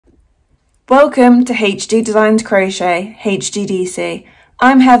Welcome to HGDesignsCrochet, HGDC.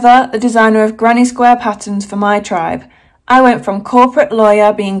 I'm Heather, the designer of granny square patterns for my tribe. I went from corporate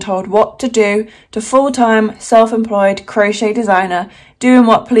lawyer being told what to do to full-time, self-employed crochet designer doing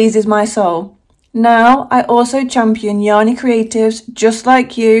what pleases my soul. Now, I also champion yarny creatives just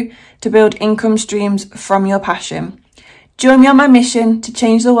like you to build income streams from your passion. Join me on my mission to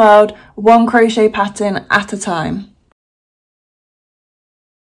change the world one crochet pattern at a time.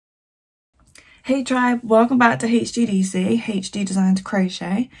 Hey tribe, welcome back to HGDC,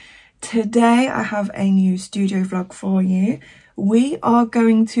 HGDesignsCrochet. Today I have a new studio vlog for you. We are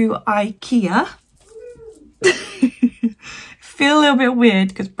going to Ikea. Feel a little bit weird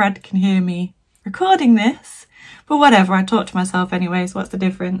because Brad can hear me recording this, but whatever, I talk to myself anyway, so what's the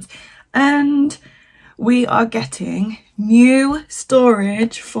difference? And we are getting new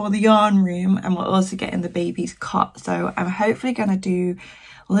storage for the yarn room, and we're also getting the baby's cot. So I'm hopefully going to do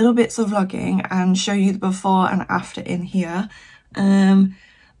little bits of vlogging and show you the before and after in here.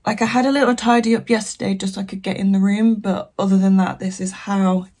 Like I had a little tidy up yesterday just so I could get in the room, but other than that, this is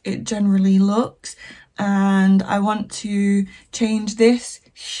how it generally looks. And I want to change this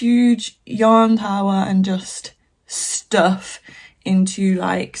huge yarn tower and just stuff into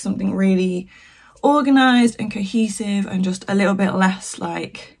like something really organized and cohesive and just a little bit less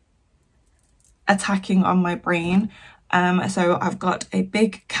like attacking on my brain. So I've got a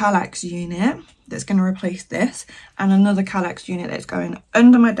big Kallax unit that's going to replace this, and another Kallax unit that's going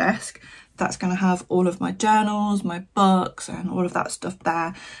under my desk that's going to have all of my journals, my books and all of that stuff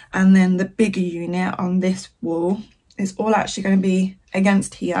there. And then the bigger unit on this wall is all actually going to be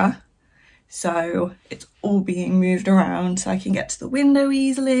against here, so it's all being moved around so I can get to the window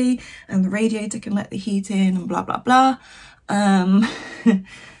easily and the radiator can let the heat in and blah blah blah. And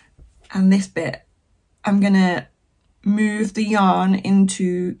this bit I'm gonna move the yarn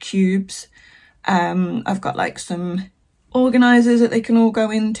into cubes. I've got like some organizers that they can all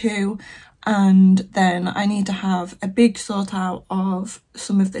go into, and then I need to have a big sort out of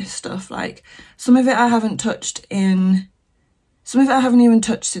some of this stuff. Like some of it I haven't even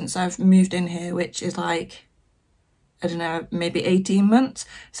touched since I've moved in here, which is like, I don't know, maybe 18 months.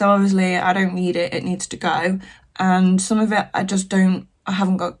 So obviously I don't need it, it needs to go. And some of it I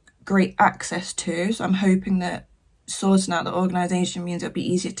haven't got great access to, so I'm hoping that sorting out the organisation means it'll be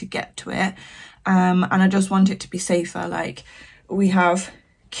easier to get to it. And I just want it to be safer. Like, we have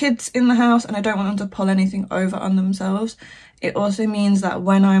kids in the house and I don't want them to pull anything over on themselves. It also means that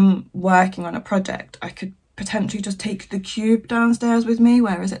when I'm working on a project, I could potentially just take the cube downstairs with me,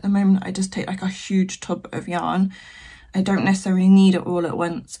 whereas at the moment I just take like a huge tub of yarn. I don't necessarily need it all at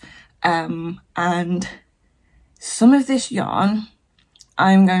once. And some of this yarn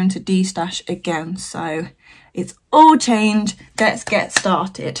I'm going to destash again, so it's all changed. Let's get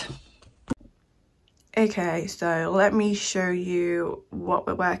started. Okay, so let me show you what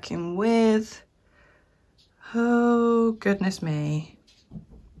we're working with. Oh, goodness me.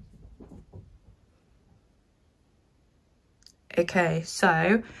 Okay,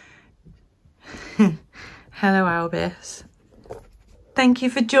 so, hello Albus. Thank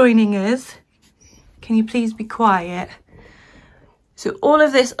you for joining us. Can you please be quiet? So all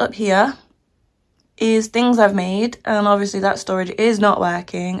of this up here is things I've made, and obviously that storage is not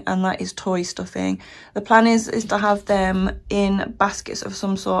working, and that is toy stuffing. The plan is to have them in baskets of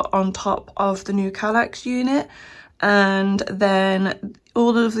some sort on top of the new Kallax unit, and then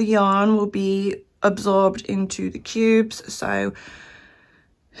all of the yarn will be absorbed into the cubes. So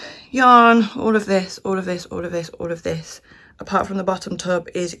yarn, all of this, all of this, all of this, all of this, apart from the bottom tub,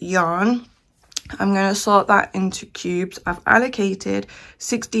 is yarn. I'm going to sort that into cubes. I've allocated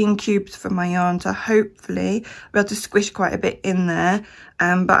 16 cubes for my yarn, so hopefully I'll be able to squish quite a bit in there.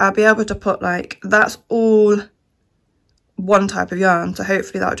 But I'll be able to put like, that's all one type of yarn, so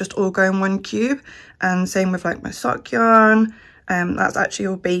hopefully that'll just all go in one cube. And same with like my sock yarn. That's actually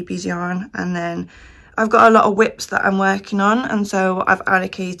all baby's yarn. And then I've got a lot of whips that I'm working on, and so I've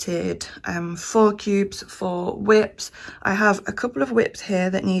allocated 4 cubes for whips. I have a couple of whips here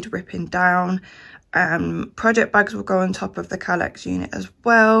that need ripping down. Project bags will go on top of the Kallax unit as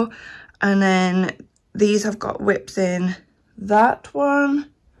well. And then these have got whips in that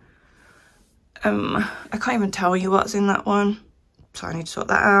one. I can't even tell you what's in that one, so I need to sort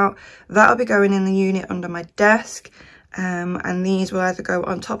that out. That'll be going in the unit under my desk. And these will either go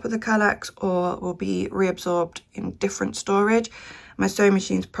on top of the Kallax or will be reabsorbed in different storage. My sewing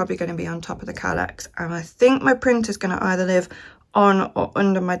machine's probably going to be on top of the Kallax, and I think my printer's going to either live on or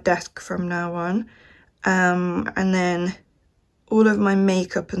under my desk from now on. And then all of my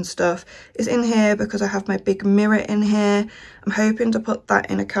makeup and stuff is in here because I have my big mirror in here. I'm hoping to put that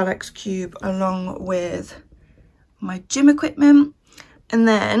in a Kallax cube along with my gym equipment. And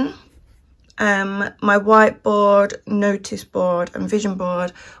then my whiteboard, notice board and vision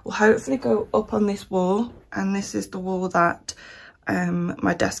board will hopefully go up on this wall, and this is the wall that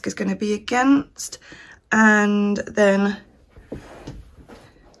my desk is going to be against. And then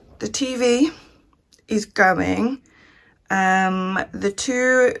the TV is going. The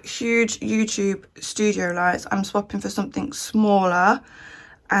two huge YouTube studio lights I'm swapping for something smaller,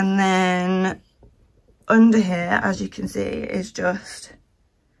 and then under here, as you can see, is just,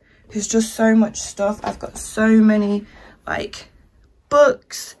 there's just so much stuff. I've got so many like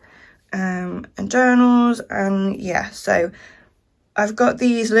books and journals, and yeah, so I've got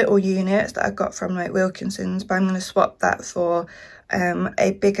these little units that I got from like Wilkinson's, but I'm going to swap that for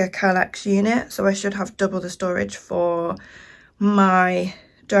a bigger Kallax unit, so I should have double the storage for my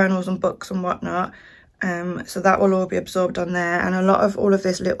journals and books and whatnot. So that will all be absorbed on there, and a lot of all of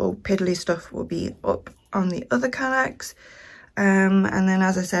this little piddly stuff will be up on the other Kallax. And then,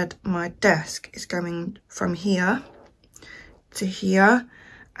 as I said, my desk is going from here to here,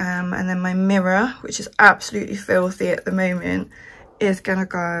 and then my mirror, which is absolutely filthy at the moment, is gonna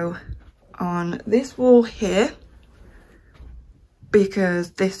go on this wall here,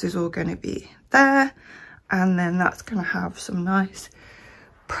 because this is all going to be there, and then that's going to have some nice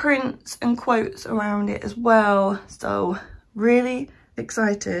prints and quotes around it as well. So really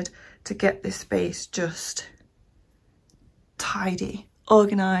excited to get this space just tidy,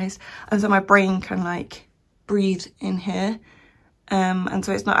 organised, and so my brain can like breathe in here, and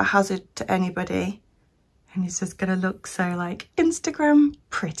so it's not a hazard to anybody, and it's just going to look so like Instagram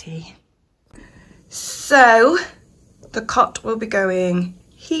pretty. So the cot will be going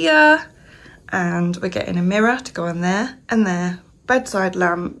here, and we're getting a mirror to go on there and there, bedside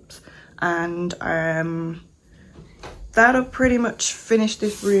lamps, and that'll pretty much finish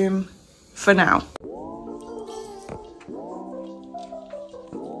this room for now.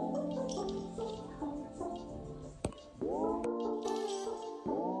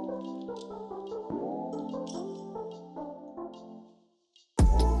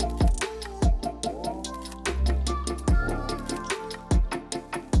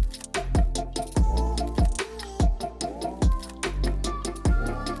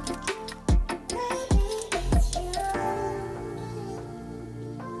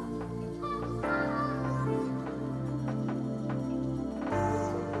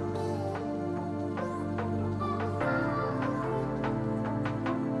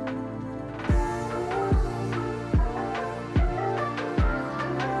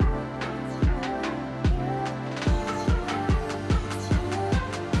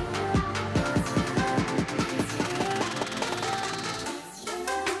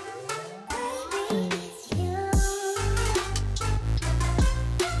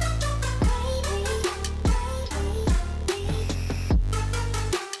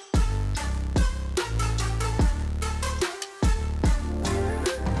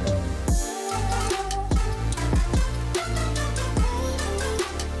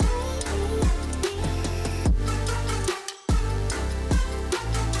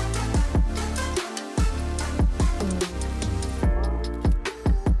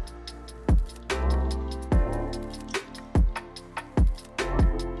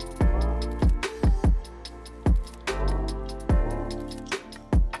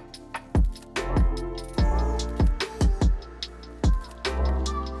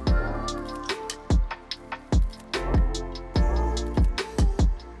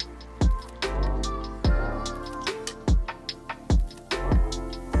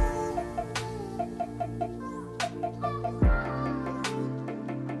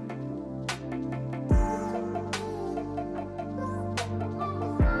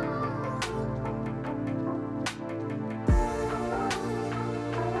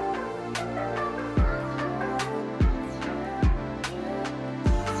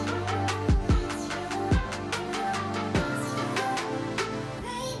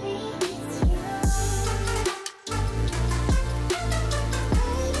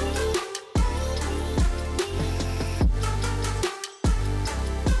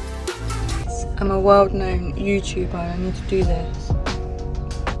 I'm a world-known YouTuber, I need to do this.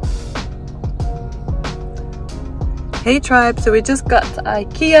 Hey tribe, so we just got to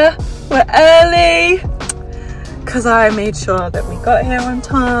Ikea. We're early because I made sure that we got here on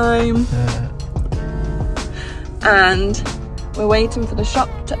time. And we're waiting for the shop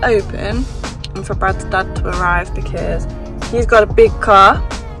to open and for Brad's dad to arrive because he's got a big car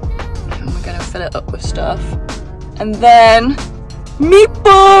and we're gonna fill it up with stuff. And then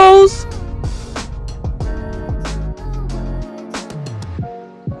Meatballs!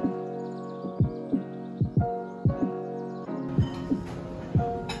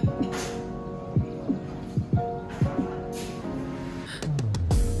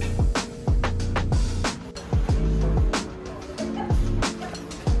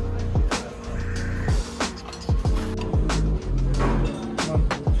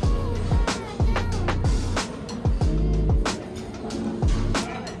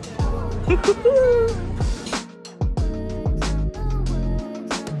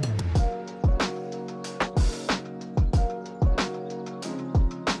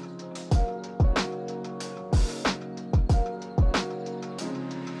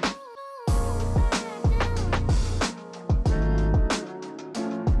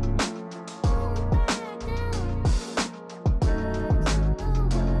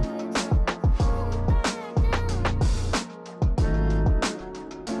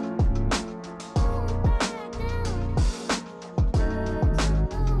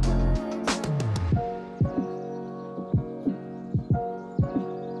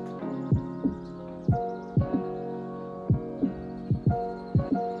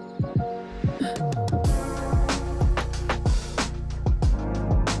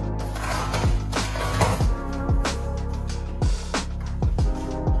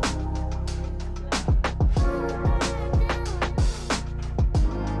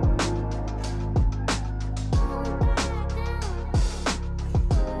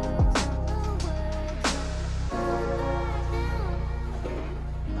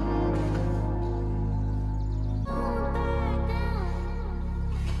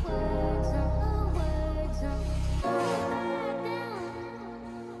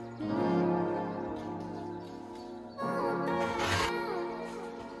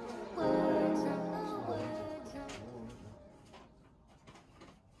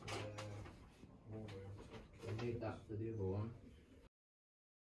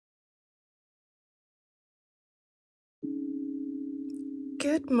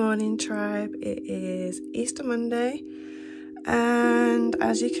 Good morning, tribe. It is Easter Monday, and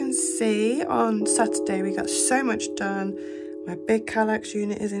as you can see, on Saturday we got so much done. My big Kallax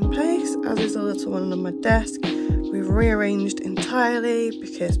unit is in place, as is the little one on my desk. We've rearranged entirely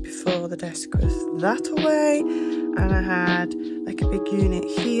because before the desk was that away, and I had like a big unit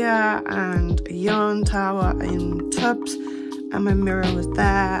here and a yarn tower in tubs, and my mirror was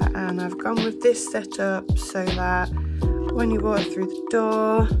there, and I've gone with this setup so that when you walk through the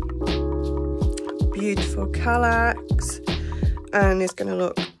door, beautiful Kallax, and it's going to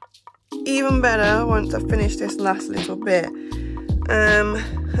look even better once I finish this last little bit, and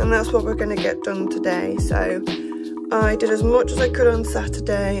that's what we're going to get done today. So I did as much as I could on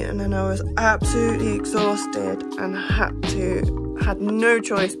Saturday, and then I was absolutely exhausted and had no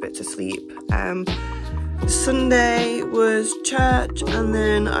choice but to sleep. Sunday was church, and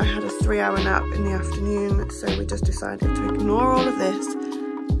then I had a 3-hour nap in the afternoon, so we just decided to ignore all of this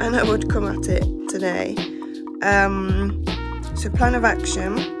and I would come at it today. So plan of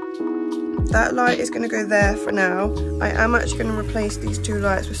action, that light is going to go there for now. I am actually going to replace these two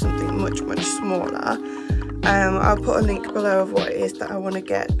lights with something much smaller. I'll put a link below of what it is that I want to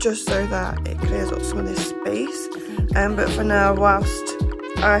get, just so that it clears up some of this space, but for now, whilst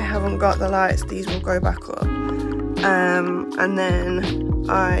I haven't got the lights, these will go back up, and then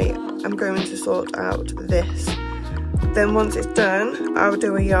I am going to sort out this. Then once it's done, I'll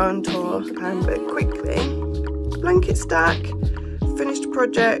do a yarn tour, but quickly, blanket stack, finished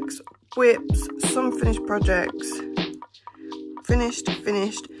projects, whips, some finished projects, finished.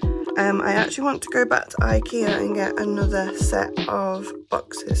 I actually want to go back to Ikea and get another set of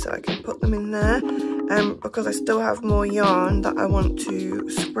boxes so I can put them in there, because I still have more yarn that I want to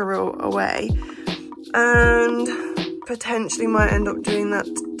squirrel away, and potentially might end up doing that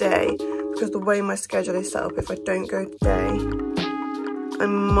today, because the way my schedule is set up, if I don't go today, I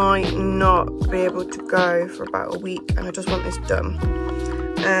might not be able to go for about a week, and I just want this done.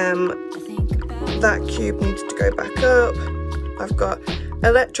 That cube needs to go back up. I've got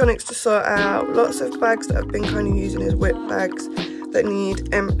electronics to sort out, lots of bags that I've been kind of using as whip bags that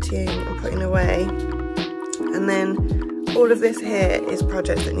need emptying and putting away, and then all of this here is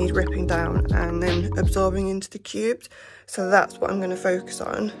projects that need ripping down and then absorbing into the cubes, so that's what I'm going to focus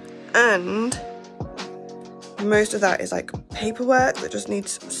on. And most of that is like paperwork that just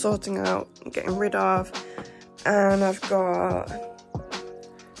needs sorting out and getting rid of, and I've got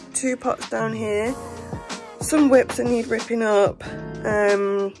 2 pots down here, some whips that need ripping up,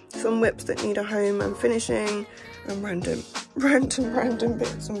 some whips that need a home and finishing, and random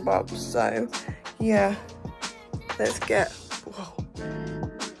bits and bobs. So yeah, let's get, whoa,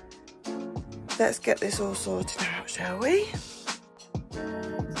 let's get this all sorted out, shall we?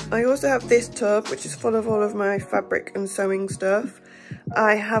 I also have this tub, which is full of all of my fabric and sewing stuff.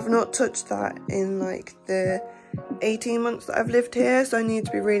 I have not touched that in like the 18 months that I've lived here, so I need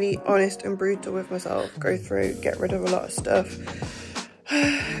to be really honest and brutal with myself, go through, get rid of a lot of stuff.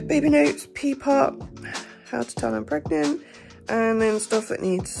 Baby notes, pea pot, how to tell I'm pregnant, and then stuff that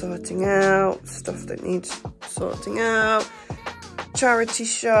needs sorting out, charity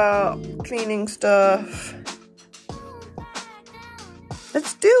shop, cleaning stuff.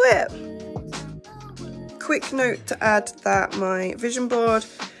 Let's do it! Quick note to add that my vision board,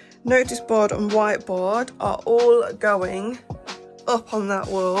 notice board and whiteboard are all going up on that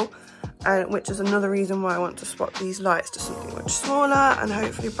wall, and which is another reason why I want to swap these lights to something much smaller, and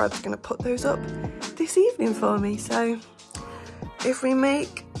hopefully Brad's going to put those up this evening for me. So if we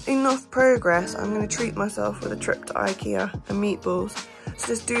make enough progress, I'm going to treat myself with a trip to Ikea and meatballs. So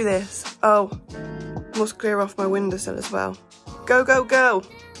let's do this. Oh, must clear off my windowsill as well. Go, go, go!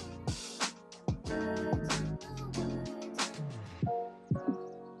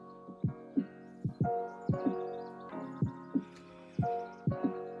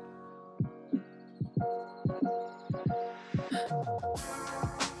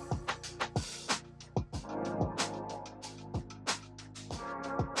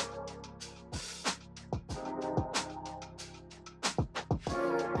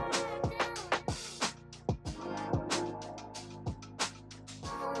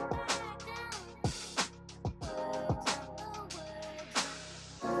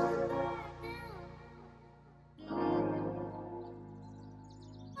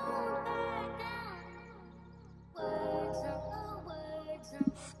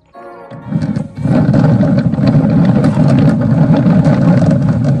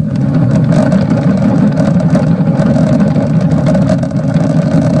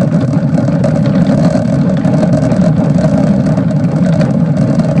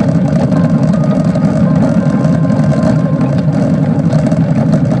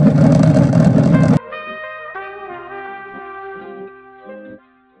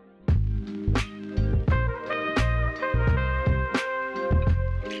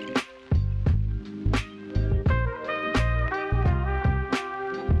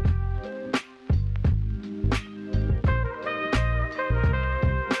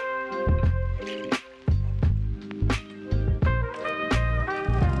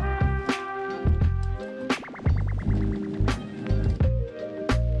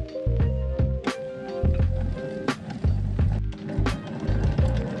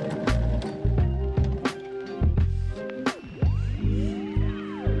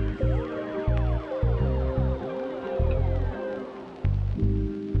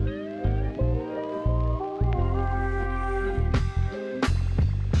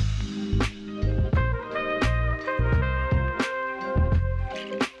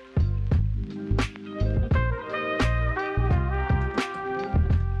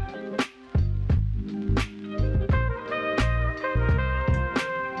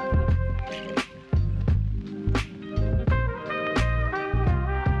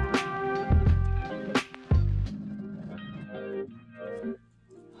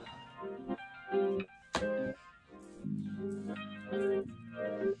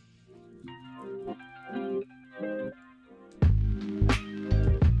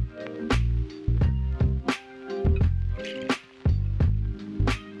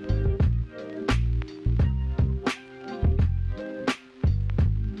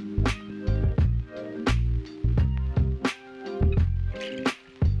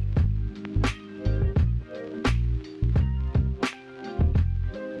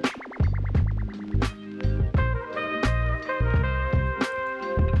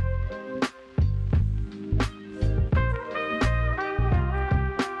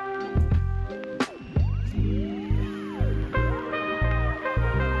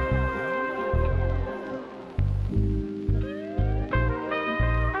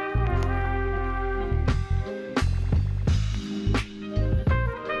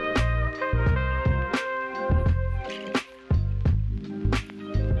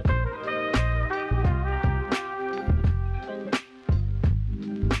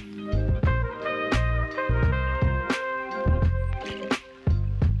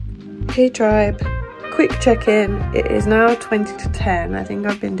 Hey tribe, quick check-in. It is now 20 to 10. I think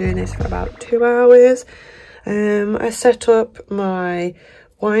I've been doing this for about 2 hours. I set up my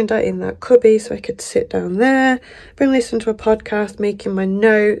winder in that cubby so I could sit down there. Been listening to a podcast, making my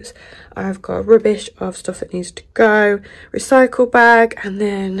notes. I've got rubbish of stuff that needs to go, recycle bag, and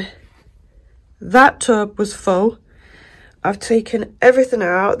then that tub was full. I've taken everything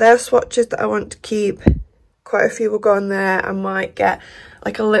out. There are swatches that I want to keep. Quite a few will go on there. I might get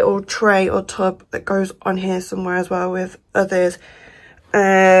like a little tray or tub that goes on here somewhere as well with others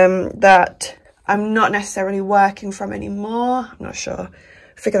that I'm not necessarily working from anymore. I'm not sure.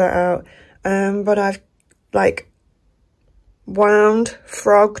 Figure that out. But I've like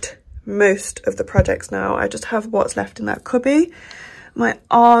frogged most of the projects now. I just have what's left in that cubby. My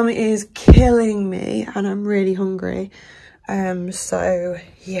arm is killing me and I'm really hungry. So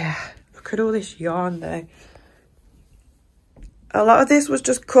yeah, look at all this yarn though. A lot of this was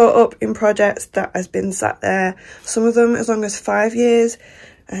just caught up in projects that has been sat there. Some of them as long as 5 years,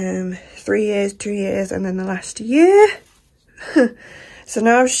 3 years, 2 years, and then the last year. So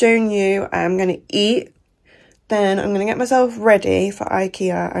now I've shown you, I'm going to eat. Then I'm going to get myself ready for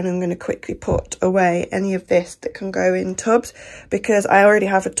Ikea and I'm going to quickly put away any of this that can go in tubs because I already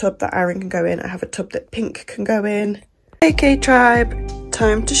have a tub that Aaron can go in. I have a tub that Pink can go in. Okay tribe,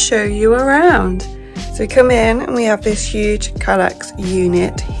 time to show you around. So we come in and we have this huge Kallax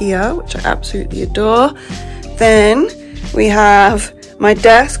unit here, which I absolutely adore. Then we have my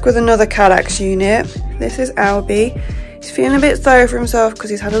desk with another Kallax unit. This is Albie. He's feeling a bit sorry for himself because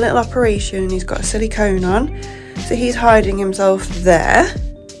he's had a little operation and he's got a silicone on. So he's hiding himself there.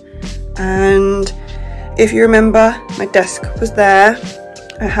 And if you remember, my desk was there.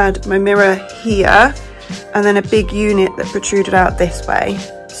 I had my mirror here and then a big unit that protruded out this way.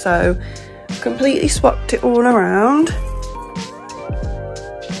 So I've completely swapped it all around.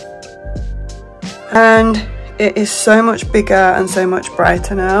 And it is so much bigger and so much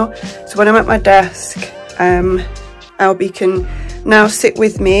brighter now. So when I'm at my desk, Albie can now sit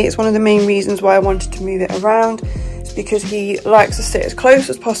with me. It's one of the main reasons why I wanted to move it around. It's because he likes to sit as close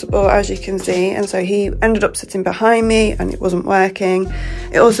as possible, as you can see, and so he ended up sitting behind me and it wasn't working.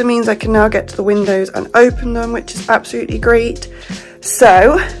 It also means I can now get to the windows and open them, which is absolutely great.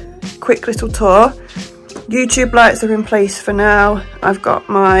 So, quick little tour. YouTube lights are in place for now. I've got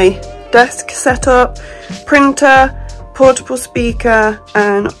my desk set up, printer, portable speaker,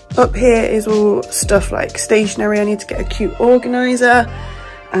 and up here is all stuff like stationery. I need to get a cute organizer,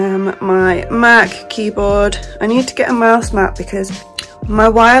 my Mac keyboard. I need to get a mouse mat because my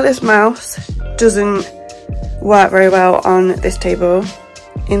wireless mouse doesn't work very well on this table.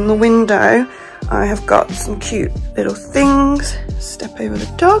 In the window I have got some cute little things. Step over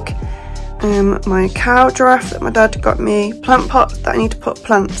the dog. My cow giraffe that my dad got me, plant pots that I need to put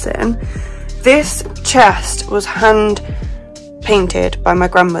plants in. This chest was hand painted by my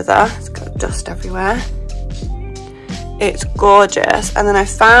grandmother. It's got dust everywhere. It's gorgeous. And then I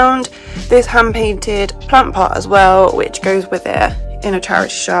found this hand painted plant pot as well, which goes with it in a charity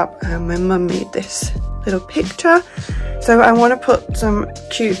shop. And my mum made this little picture. So I want to put some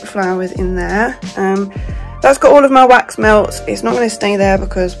cute flowers in there. That's got all of my wax melts. It's not going to stay there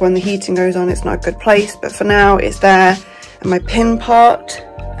because when the heating goes on it's not a good place, but for now it's there. And my pin pot.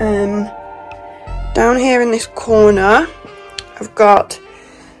 Down here in this corner I've got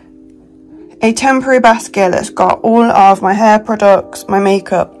a temporary basket that's got all of my hair products, my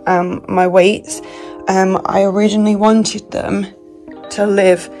makeup and my weights. I originally wanted them to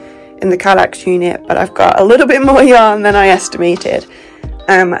live in the Kallax unit, but I've got a little bit more yarn than I estimated.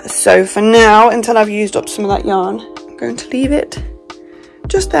 So for now, until I've used up some of that yarn, I'm going to leave it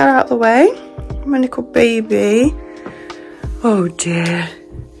just there out the way. My little baby. Oh dear.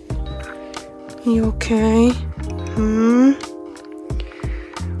 Are you okay?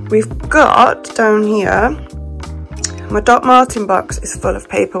 We've got down here, my Doc Martin box is full of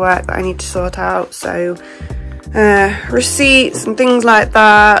paperwork that I need to sort out. So receipts and things like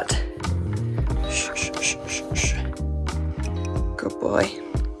that. Shh, shh, shh, shh, shh. Good boy.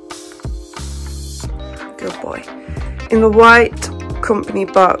 Good boy. In the white company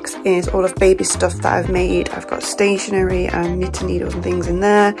box is all of baby stuff that I've made. I've got stationery and knitting needles and things in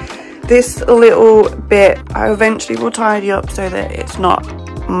there. This little bit I eventually will tidy up so that it's not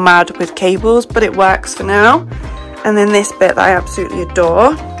mad with cables, but it works for now. And then this bit that I absolutely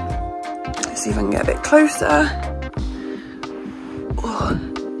adore. Let's see if I can get a bit closer. Oh.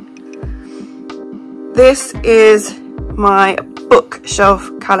 This is my bookshelf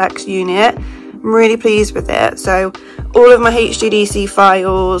Kallax unit. I'm really pleased with it. So all of my HGDC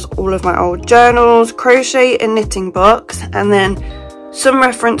files, all of my old journals, crochet and knitting books, and then some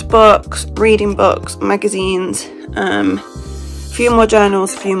reference books, reading books, magazines, a few more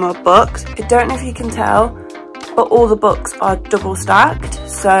journals, a few more books. I don't know if you can tell, but all the books are double stacked.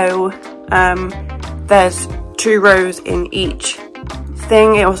 So there's 2 rows in each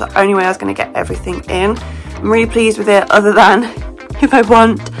thing. It was the only way I was going to get everything in. I'm really pleased with it, other than if I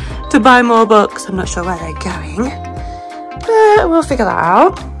want to buy more books, I'm not sure where they're going. but we'll figure that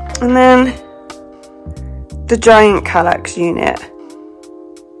out. And then the giant Kallax unit.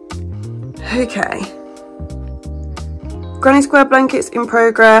 Okay. Granny square blankets in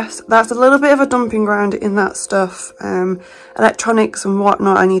progress. That's a little bit of a dumping ground in that stuff. Electronics and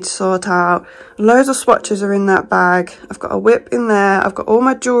whatnot I need to sort out. Loads of swatches are in that bag. I've got a whip in there. I've got all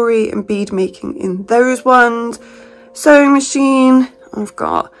my jewellery and bead making in those ones. Sewing machine. I've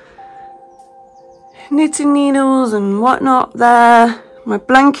got knitting needles and whatnot there. My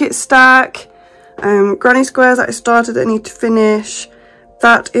blanket stack. Granny squares that I started that I need to finish.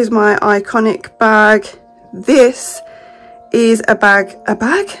 That is my iconic bag. This is a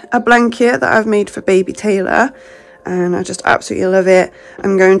blanket that I've made for baby Taylor, and I just absolutely love it.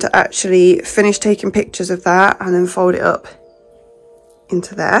 I'm going to actually finish taking pictures of that and then fold it up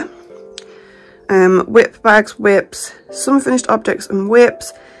into there. Whip bags, whips, some finished objects and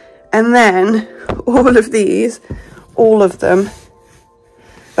whips, and then all of these, all of them,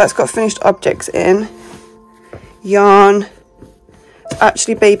 that's got finished objects in. Yarn, it's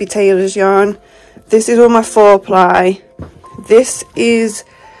actually baby Taylor's yarn. This is all my 4-ply. This is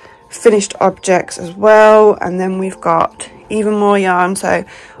finished objects as well, and then we've got even more yarn, so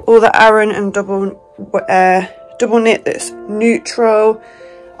all the Aran and double knit that's neutral.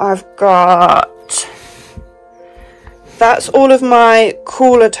 I've got, that's all of my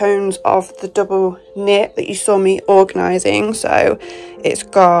cooler tones of the double knit that you saw me organising. So it's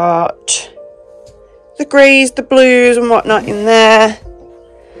got the greys, the blues and whatnot in there.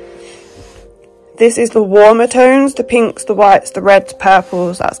 This is the warmer tones, the pinks, the whites, the reds,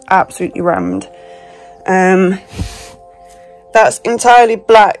 purples. That's absolutely rammed. That's entirely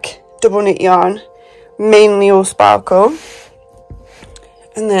black double knit yarn, mainly all sparkle.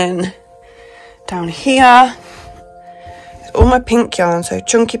 And then down here, it's all my pink yarn, so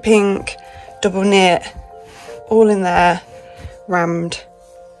chunky pink, double knit, all in there, rammed.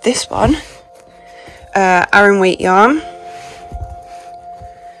 This one, Aran weight yarn.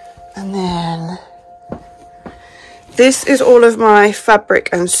 And then this is all of my fabric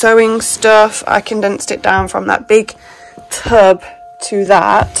and sewing stuff. I condensed it down from that big tub to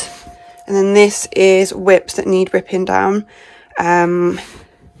that. And then this is whips that need ripping down.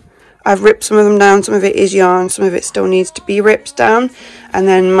 I've ripped some of them down, some of it is yarn, some of it still needs to be ripped down. And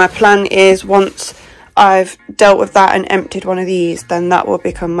then my plan is, once I've dealt with that and emptied one of these, then that will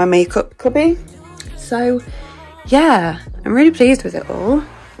become my makeup cubby. So yeah, I'm really pleased with it all.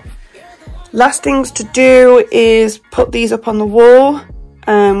 Last things to do is put these up on the wall,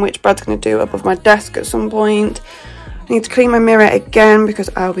 which Brad's going to do above my desk at some point. I need to clean my mirror again because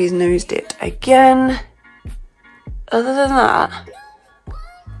Albie's nosed it again. Other than that,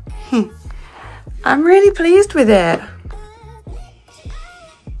 I'm really pleased with it.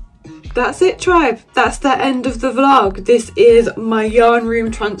 That's it, tribe. That's the end of the vlog. This is my yarn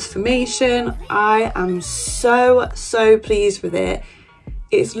room transformation. I am so pleased with it.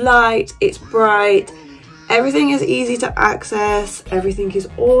 It's light, it's bright, everything is easy to access, everything is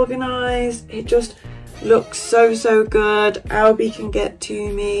organised. It just looks so good. Albie can get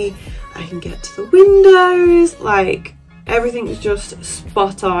to me, I can get to the windows, like everything is just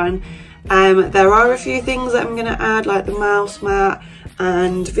spot on. There are a few things that I'm going to add, like the mouse mat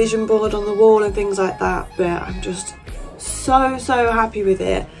and vision board on the wall and things like that, but I'm just so happy with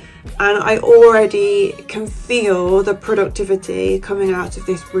it. And I already can feel the productivity coming out of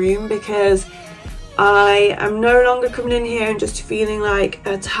this room, because I am no longer coming in here and just feeling like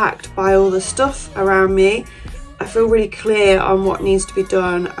attacked by all the stuff around me. I feel really clear on what needs to be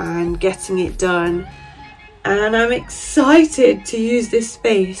done and getting it done. And I'm excited to use this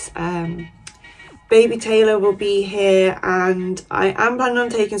space. Baby Taylor will be here, and I am planning on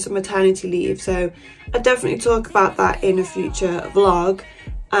taking some maternity leave, so I'll definitely talk about that in a future vlog.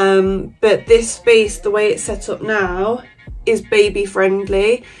 But this space, the way it's set up now, is baby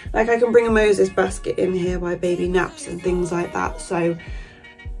friendly. Like, I can bring a Moses basket in here while baby naps and things like that, so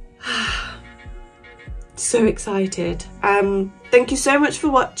so excited. Thank you so much for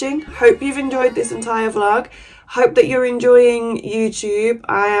watching. Hope you've enjoyed this entire vlog. Hope that you're enjoying YouTube.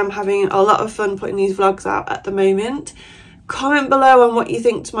 I am having a lot of fun putting these vlogs out at the moment. Comment below on what you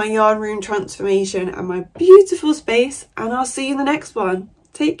think to my yarn room transformation and my beautiful space, and I'll see you in the next one.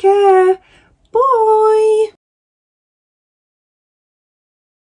 Take care.